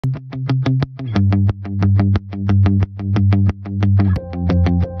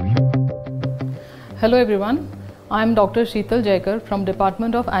Hello everyone, I am Dr. Sheetal Jaikar from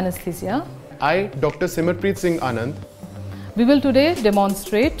Department of Anesthesia. I, Dr. Simarpreet Singh Anand. We will today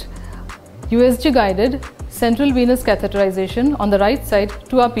demonstrate USG Guided Central Venous Catheterization on the right side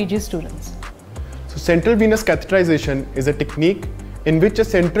to our PG students. So central venous catheterization is a technique in which a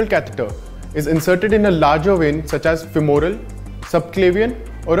central catheter is inserted in a larger vein such as femoral, subclavian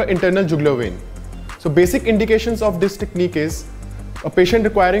or an internal jugular vein. So basic indications of this technique is a patient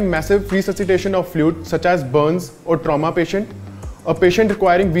requiring massive resuscitation of fluid such as burns or trauma patient, a patient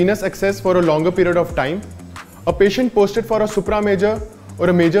requiring venous access for a longer period of time, a patient posted for a supramajor or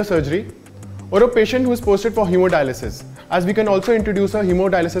a major surgery, or a patient who is posted for hemodialysis, as we can also introduce a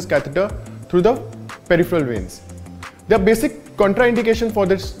hemodialysis catheter through the peripheral veins. There are basic contraindications for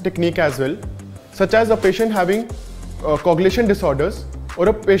this technique as well, such as a patient having coagulation disorders or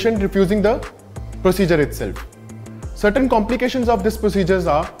a patient refusing the procedure itself. Certain complications of this procedures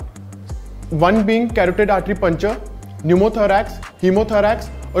are one being carotid artery puncture, pneumothorax, hemothorax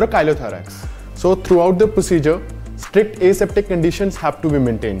or a chylothorax. So throughout the procedure, strict aseptic conditions have to be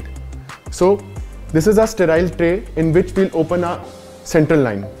maintained. So this is a sterile tray in which we'll open our central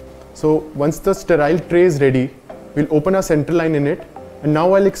line. So once the sterile tray is ready, we'll open our central line in it, and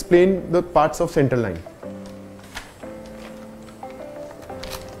now I'll explain the parts of central line.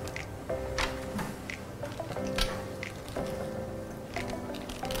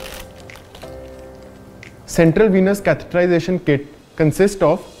 Central venous catheterization kit consists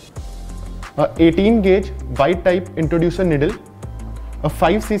of a 18 gauge wide type introducer needle, a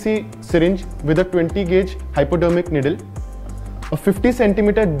 5 cc syringe with a 20 gauge hypodermic needle, a 50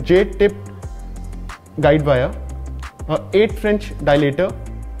 cm J-tipped guide wire, a 8 French dilator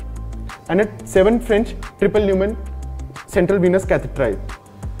and a 7 French triple lumen central venous catheter,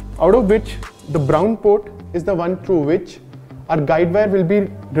 out of which the brown port is the one through which our guide wire will be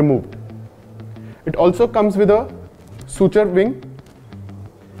removed. It also comes with a suture wing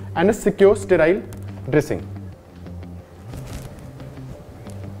and a secure sterile dressing.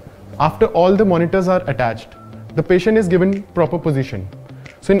 After all the monitors are attached, the patient is given proper position.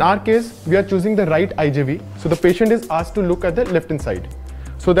 So in our case, we are choosing the right IJV. So the patient is asked to look at the left hand side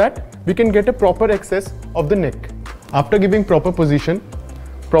so that we can get a proper access of the neck. After giving proper position,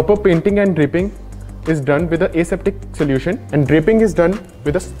 proper painting and draping is done with an aseptic solution, and draping is done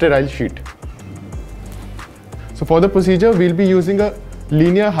with a sterile sheet. So for the procedure, we'll be using a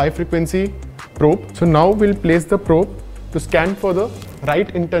linear high frequency probe. So now we'll place the probe to scan for the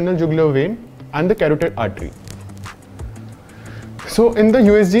right internal jugular vein and the carotid artery. So in the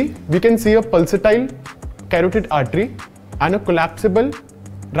USG, we can see a pulsatile carotid artery and a collapsible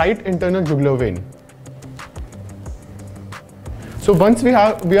right internal jugular vein. So once we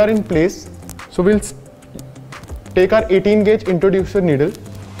are in place, so we'll take our 18 gauge introducer needle,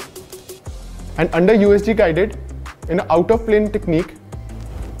 and under USG guided in an out of plane technique,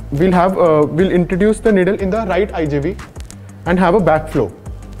 we'll introduce the needle in the right IJV and have a backflow.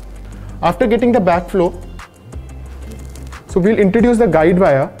 After getting the backflow, so we'll introduce the guide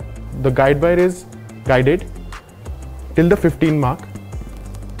wire. The guide wire is guided till the 15 mark,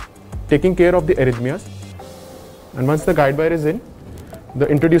 taking care of the arrhythmias. And once the guide wire is in, the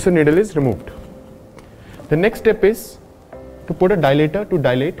introducer needle is removed. The next step is to put a dilator to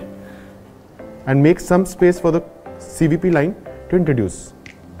dilate and make some space for the CVP line to introduce.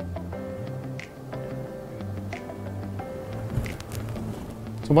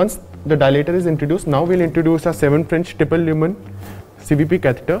 So once the dilator is introduced, now we'll introduce a 7 French triple lumen CVP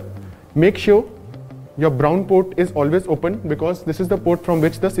catheter. Make sure your brown port is always open, because this is the port from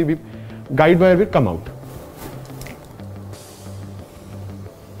which the CVP guide wire will come out.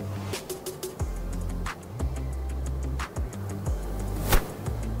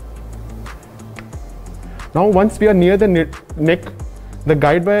 Now once we are near the neck, the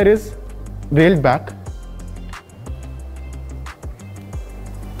guide wire is railed back,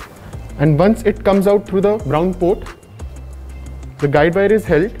 and once it comes out through the brown port, the guide wire is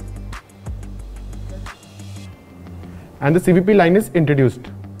held and the CVP line is introduced.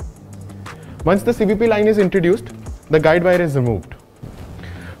 Once the CVP line is introduced, the guide wire is removed.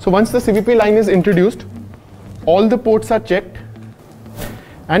 So once the CVP line is introduced, all the ports are checked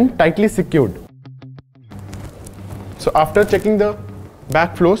and tightly secured. So after checking the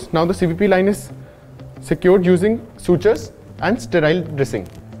backflows, now the CVP line is secured using sutures and sterile dressing,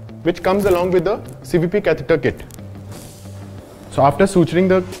 which comes along with the CVP catheter kit. So after suturing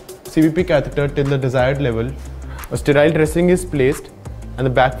the CVP catheter till the desired level, a sterile dressing is placed and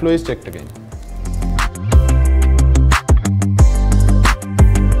the backflow is checked again.